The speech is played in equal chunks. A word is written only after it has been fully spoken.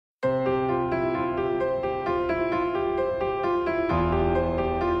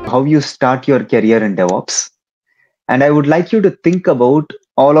how you start your career in DevOps. And I would like you to think about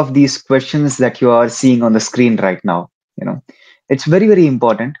all of these questions that you are seeing on the screen right now. You know, it's very, very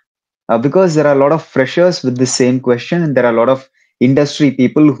important because there are a lot of freshers with the same question, and there are a lot of industry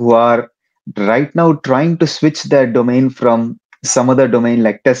people who are right now trying to switch their domain from some other domain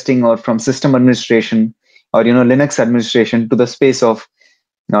like testing or from system administration or Linux administration to the space of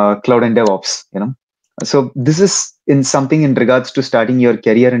cloud and DevOps. So this is in something in regards to starting your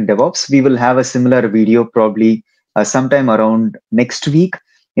career in DevOps. We will have a similar video probably sometime around next week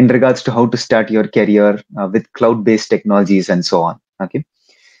in regards to how to start your career with cloud-based technologies and so on. Okay.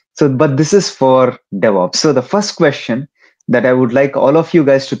 So, but this is for DevOps. So the first question that I would like all of you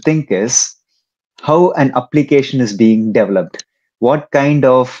guys to think is how an application is being developed. What kind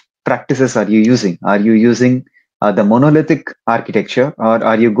of practices are you using? Are you using the monolithic architecture, or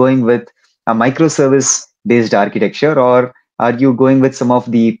are you going with a microservice based architecture, or are you going with some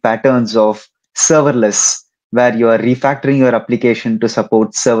of the patterns of serverless where you are refactoring your application to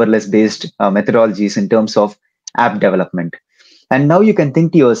support serverless based methodologies in terms of app development? And now you can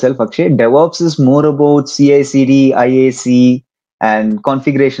think to yourself, Akshay, DevOps is more about CI/CD, IAC, and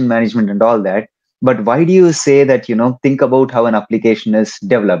configuration management and all that. But why do you say that, think about how an application is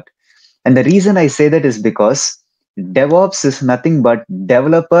developed? And the reason I say that is because DevOps is nothing but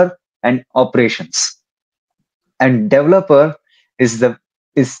developer and operations. And developer is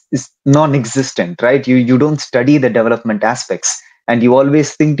non-existent, right? You don't study the development aspects. And you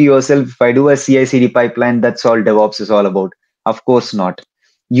always think to yourself, if I do a CI/CD pipeline, that's all DevOps is all about. Of course not.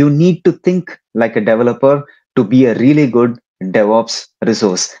 You need to think like a developer to be a really good DevOps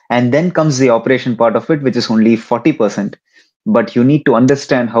resource. And then comes the operation part of it, which is only 40%. But you need to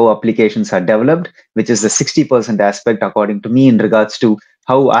understand how applications are developed, which is the 60% aspect, according to me, in regards to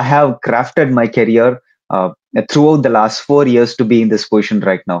how I have crafted my career throughout the last 4 years to be in this position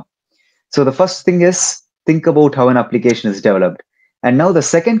right now. So the first thing is think about how an application is developed. And now the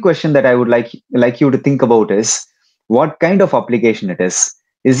second question that I would like you to think about is what kind of application it is.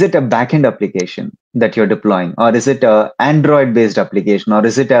 Is it a backend application that you're deploying, or is it a Android based application, or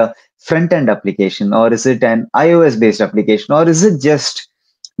is it a front end application, or is it an iOS based application, or is it just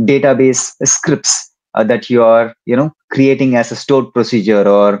database scripts that you are creating as a stored procedure,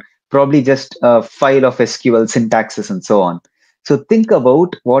 or probably just a file of SQL syntaxes and so on? So think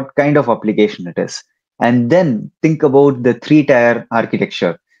about what kind of application it is, and then think about the 3-tier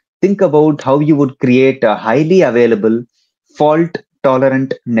architecture. Think about how you would create a highly available fault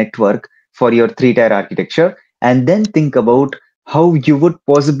tolerant network for your 3-tier architecture, and then think about how you would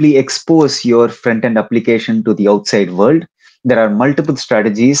possibly expose your front-end application to the outside world. There are multiple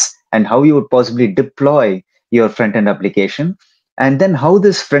strategies, and how you would possibly deploy your front-end application, and then how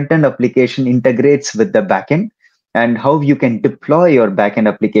this front-end application integrates with the backend, and how you can deploy your backend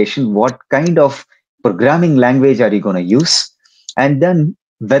application. What kind of programming language are you going to use? And then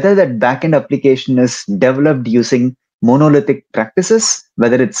whether that backend application is developed using monolithic practices,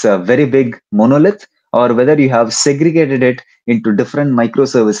 whether it's a very big monolith, or whether you have segregated it into different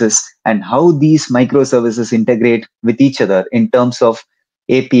microservices, and how these microservices integrate with each other in terms of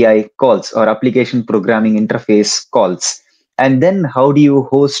API calls or application programming interface calls. And then how do you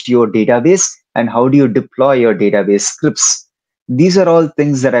host your database, and how do you deploy your database scripts? These are all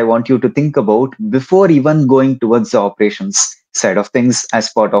things that I want you to think about before even going towards the operations side of things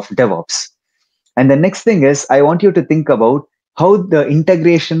as part of DevOps. And the next thing is, I want you to think about how the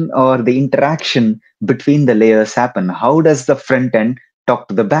integration or the interaction between the layers happen. How does the front end talk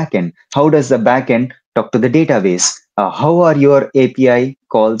to the back end? How does the back end talk to the database? How are your API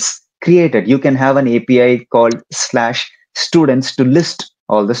calls created? You can have an API called /students to list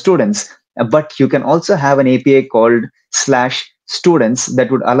all the students, but you can also have an API called /students that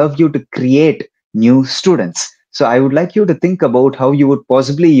would allow you to create new students. So I would like you to think about how you would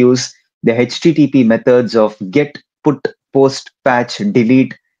possibly use the HTTP methods of get, put, post, patch,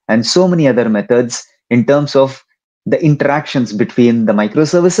 delete, and so many other methods in terms of the interactions between the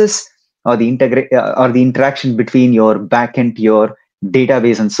microservices, or the interaction between your backend, your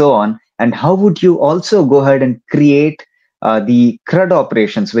database, and so on. And how would you also go ahead and create the CRUD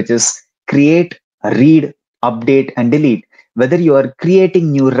operations, which is create, read, update, and delete? Whether you are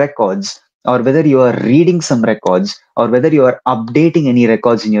creating new records, or whether you are reading some records, or whether you are updating any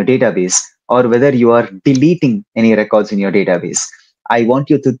records in your database, or whether you are deleting any records in your database. I want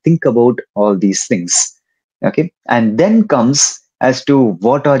you to think about all these things. Okay. And then comes as to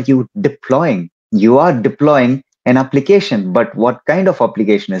what are you deploying? You are deploying an application, but what kind of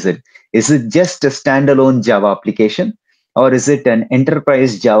application is it? Is it just a standalone Java application, or is it an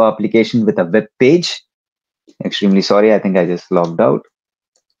enterprise Java application with a web page? Extremely sorry, I think I just logged out.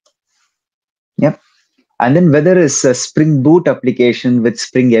 Yep. And then whether it's a Spring Boot application with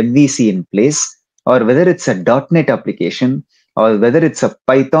Spring MVC in place, or whether it's a .NET application, or whether it's a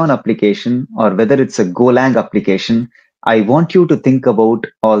Python application, or whether it's a Golang application, I want you to think about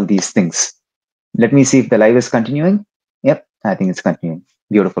all these things. Let me see if the live is continuing. Yep, I think it's continuing.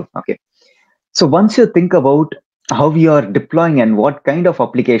 Beautiful. Okay. So once you think about how you are deploying and what kind of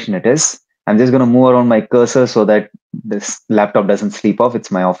application it is, I'm just going to move around my cursor so that this laptop doesn't sleep off.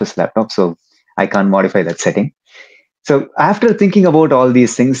 It's my office laptop, so I can't modify that setting. So after thinking about all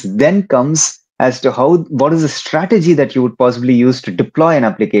these things, then comes as to what is the strategy that you would possibly use to deploy an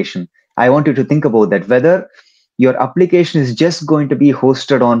application. I want you to think about that, whether your application is just going to be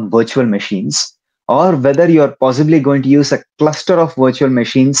hosted on virtual machines, or whether you're possibly going to use a cluster of virtual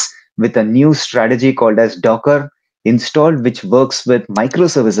machines with a new strategy called as Docker installed, which works with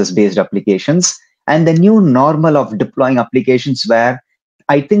microservices based applications, and the new normal of deploying applications where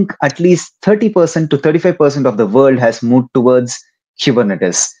I think at least 30% to 35% of the world has moved towards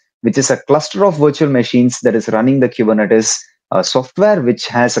Kubernetes, which is a cluster of virtual machines that is running the Kubernetes software, which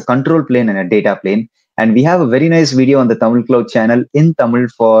has a control plane and a data plane. And we have a very nice video on the Tamil Cloud channel in Tamil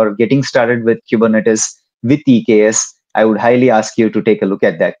for getting started with Kubernetes with EKS. I would highly ask you to take a look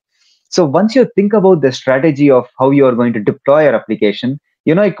at that. So once you think about the strategy of how you are going to deploy your application,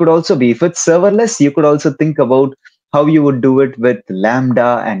 it could also be, if it's serverless, you could also think about how you would do it with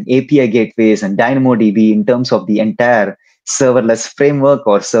Lambda and API gateways and DynamoDB in terms of the entire serverless framework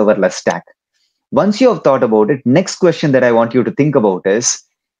or serverless stack. Once you have thought about it, next question that I want you to think about is,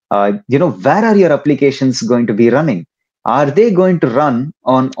 where are your applications going to be running? Are they going to run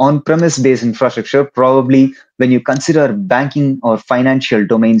on-premise based infrastructure? Probably when you consider banking or financial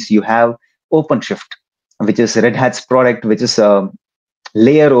domains, you have OpenShift, which is Red Hat's product, which is a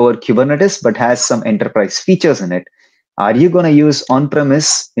layer over Kubernetes, but has some enterprise features in it. Are you going to use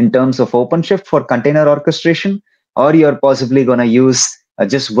on-premise in terms of OpenShift for container orchestration, or you're possibly going to use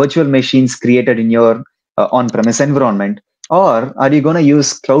just virtual machines created in your on-premise environment? Or are you going to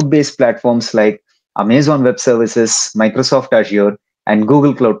use cloud-based platforms like Amazon Web Services, Microsoft Azure, and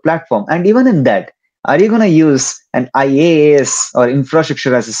Google Cloud Platform? And even in that, are you going to use an IaaS or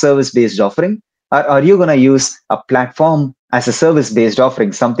infrastructure as a service-based offering? Or are you going to use a platform as a service-based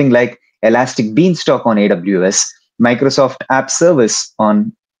offering, something like Elastic Beanstalk on AWS, Microsoft App Service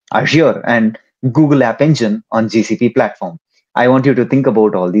on Azure, and Google App Engine on GCP platform? I want you to think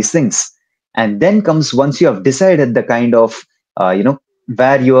about all these things. And then comes, once you have decided the kind of,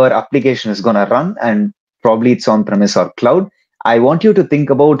 where your application is going to run, and probably it's on-premise or cloud, I want you to think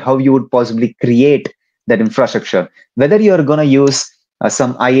about how you would possibly create that infrastructure, whether you're going to use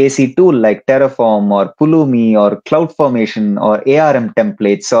some IAC tool like Terraform or Pulumi or CloudFormation or ARM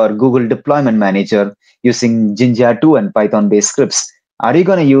templates or Google Deployment Manager using Jinja 2 and Python-based scripts. Are you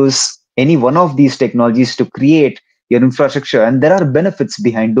going to use any one of these technologies to create your infrastructure? And there are benefits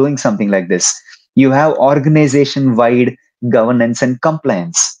behind doing something like this. You have organization-wide governance and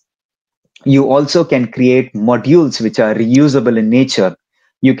compliance. You also can create modules which are reusable in nature.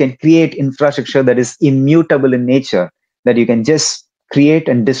 You can create infrastructure that is immutable in nature, that you can just create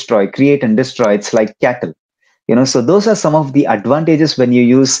and destroy. It's like cattle. So those are some of the advantages when you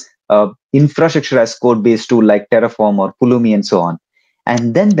use infrastructure as code-based tool like Terraform or Pulumi and so on.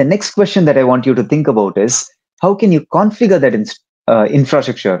 And then the next question that I want you to think about is, how can you configure that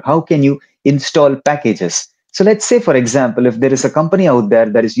infrastructure? How can you install packages? So let's say, for example, if there is a company out there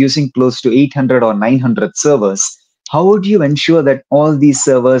that is using close to 800 or 900 servers, how would you ensure that all these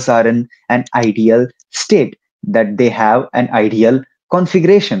servers are in an ideal state, that they have an ideal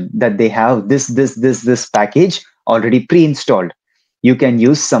configuration, that they have this package already pre-installed? You can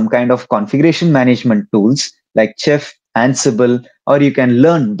use some kind of configuration management tools like Chef, Ansible, or you can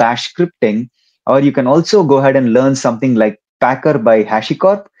learn Bash scripting, or you can also go ahead and learn something like Packer by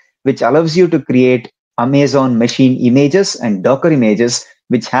HashiCorp, which allows you to create Amazon machine images and Docker images,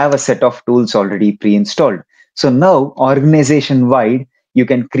 which have a set of tools already pre-installed. So now, organization-wide, you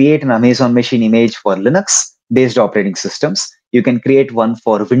can create an Amazon machine image for Linux-based operating systems. You can create one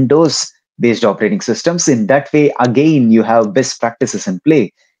for Windows-based operating systems. In that way, again, you have best practices in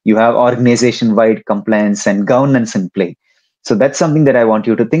play. You have organization-wide compliance and governance in play. So that's something that I want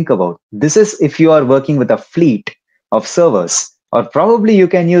you to think about. This is if you are working with a fleet of servers, or probably you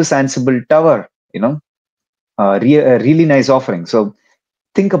can use Ansible Tower, a really nice offering. So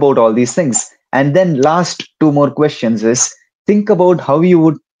think about all these things. And then last two more questions is, think about how you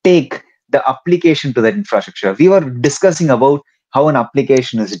would take the application to that infrastructure. We were discussing about how an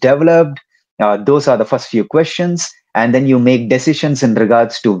application is developed. Those are the first few questions. And then you make decisions in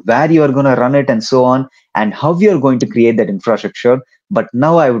regards to where you are going to run it and so on, and how you're going to create that infrastructure. But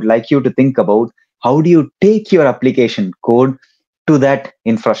now I would like you to think about how do you take your application code to that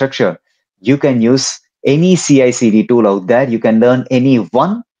infrastructure. You can use any CI/CD tool out there. You can learn any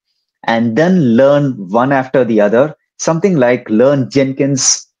one and then learn one after the other. Something like learn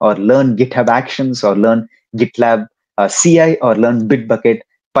Jenkins or learn GitHub Actions or learn GitLab CI or learn Bitbucket,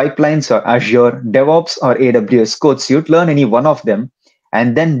 pipelines or Azure, DevOps or AWS code suite. Learn any one of them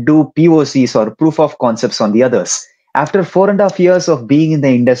and then do POCs or proof of concepts on the others. After 4.5 years of being in the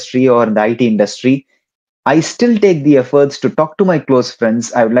industry or in the IT industry, I still take the efforts to talk to my close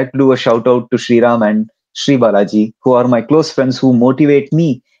friends. I would like to do a shout out to Sriram and Sri Balaji, who are my close friends who motivate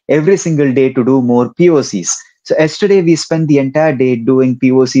me every single day to do more POCs. So yesterday we spent the entire day doing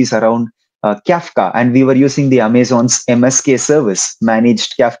POCs around Kafka, and we were using the Amazon's MSK service,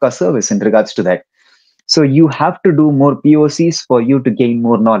 managed Kafka service in regards to that. So you have to do more POCs for you to gain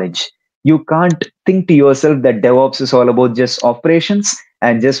more knowledge. You can't think to yourself that DevOps is all about just operations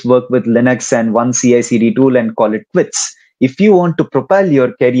and just work with Linux and one CI/CD tool and call it quits. If you want to propel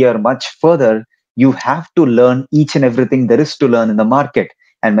your career much further, you have to learn each and everything there is to learn in the market.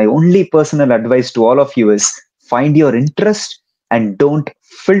 And my only personal advice to all of you is find your interest and don't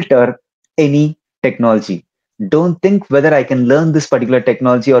filter any technology. Don't think whether I can learn this particular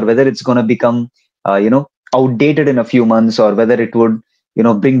technology or whether it's going to become outdated in a few months or whether it would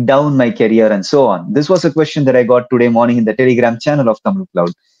bring down my career and so on. This was a question that I got today morning in the Telegram channel of Tamil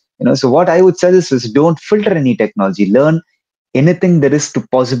Cloud. So what I would suggest is don't filter any technology. Learn anything there is to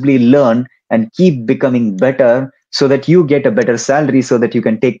possibly learn and keep becoming better so that you get a better salary so that you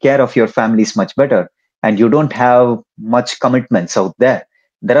can take care of your families much better and you don't have much commitments out there.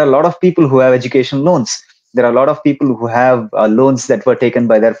 There are a lot of people who have education loans. There are a lot of people who have loans that were taken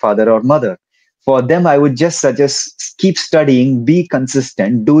by their father or mother. For them, I would just suggest keep studying, be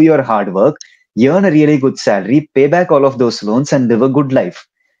consistent, do your hard work, earn a really good salary, pay back all of those loans, and live a good life.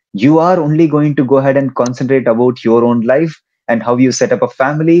 You are only going to go ahead and concentrate about your own life and how you set up a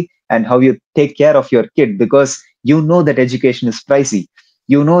family and how you take care of your kid, because you know that education is pricey.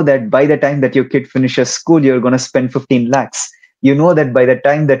 You know that by the time that your kid finishes school, you're going to spend 15 lakhs. You know that by the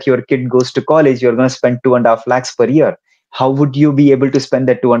time that your kid goes to college, you're going to spend 2.5 lakhs per year. How would you be able to spend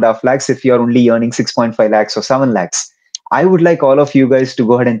that 2.5 lakhs if you're only earning 6.5 lakhs or 7 lakhs? I would like all of you guys to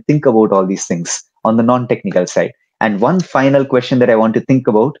go ahead and think about all these things on the non-technical side. And one final question that I want to think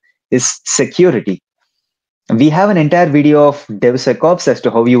about is security. We have an entire video of DevSecOps as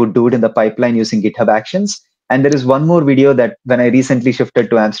to how you would do it in the pipeline using GitHub Actions. And there is one more video that when I recently shifted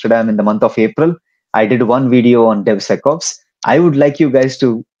to Amsterdam in the month of April, I did one video on DevSecOps. I would like you guys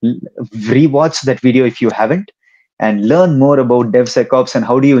to rewatch that video if you haven't and learn more about DevSecOps and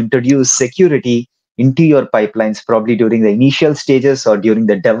how do you introduce security into your pipelines, probably during the initial stages or during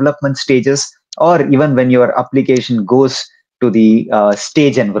the development stages, or even when your application goes to the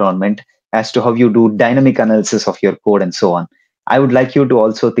stage environment, as to how you do dynamic analysis of your code and so on. I would like you to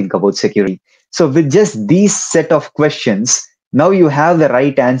also think about security. So with just these set of questions, now you have the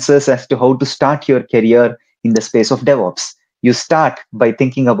right answers as to how to start your career in the space of DevOps. You start by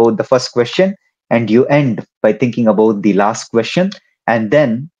thinking about the first question and you end by thinking about the last question. And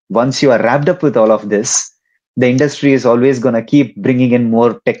then once you are wrapped up with all of this, the industry is always going to keep bringing in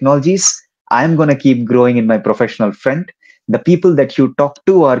more technologies. I'm going to keep growing in my professional front. The people that you talk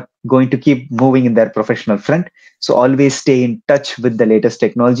to are going to keep moving in their professional front. So always stay in touch with the latest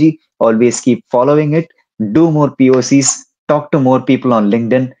technology. Always keep following it. Do more POCs. Talk to more people on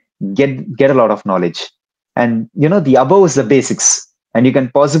LinkedIn. Get a lot of knowledge. And the above is the basics. And you can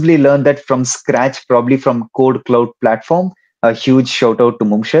possibly learn that from scratch, probably from Code Cloud platform. A huge shout out to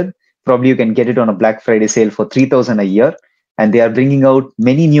Mumshad. Probably you can get it on a Black Friday sale for 3,000 a year. And they are bringing out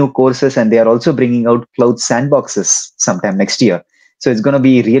many new courses and they are also bringing out cloud sandboxes sometime next year. So it's going to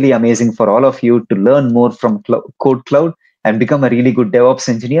be really amazing for all of you to learn more from Code Cloud and become a really good DevOps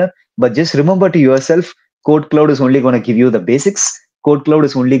engineer. But just remember to yourself, Code Cloud is only going to give you the basics. Code Cloud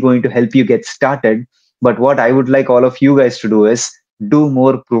is only going to help you get started. But what I would like all of you guys to do is do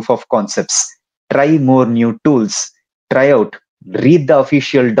more proof of concepts, try more new tools, try out, read the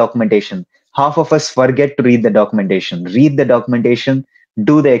official documentation. Half of us forget to read the documentation. Read the documentation,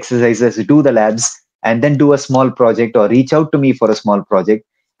 do the exercises, do the labs, and then do a small project or reach out to me for a small project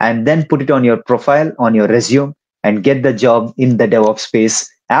and then put it on your profile, on your resume, and get the job in the DevOps space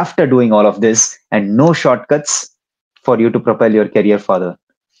after doing all of this, and no shortcuts for you to propel your career further.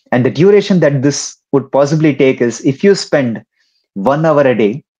 And the duration that this would possibly take is if you spend 1 hour a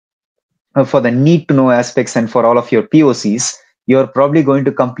day for the need to know aspects and for all of your POCs, you're probably going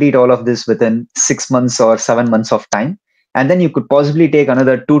to complete all of this within 6 months or 7 months of time. And then you could possibly take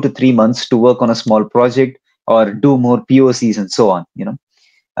another 2 to 3 months to work on a small project, or do more POCs and so on,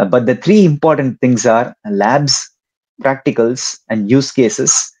 but the three important things are labs, practicals, and use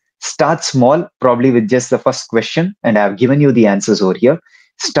cases. Start small, probably with just the first question, and I've given you the answers over here.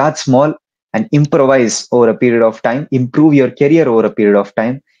 Start small and improvise over a period of time, improve your career over a period of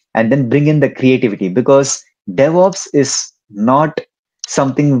time, and then bring in the creativity, because DevOps is not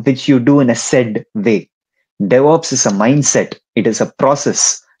something which you do in a said way. DevOps is a mindset, it is a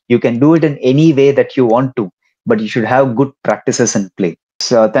process. You can do it in any way that you want to, but you should have good practices in play.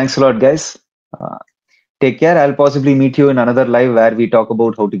 So thanks a lot, guys. Uh, Take care. I'll possibly meet you in another live where we talk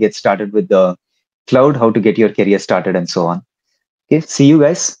about how to get started with the cloud, how to get your career started, and so on. Okay, see you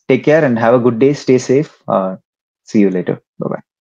guys. Take care and have a good day. Stay safe. See you later. Bye bye.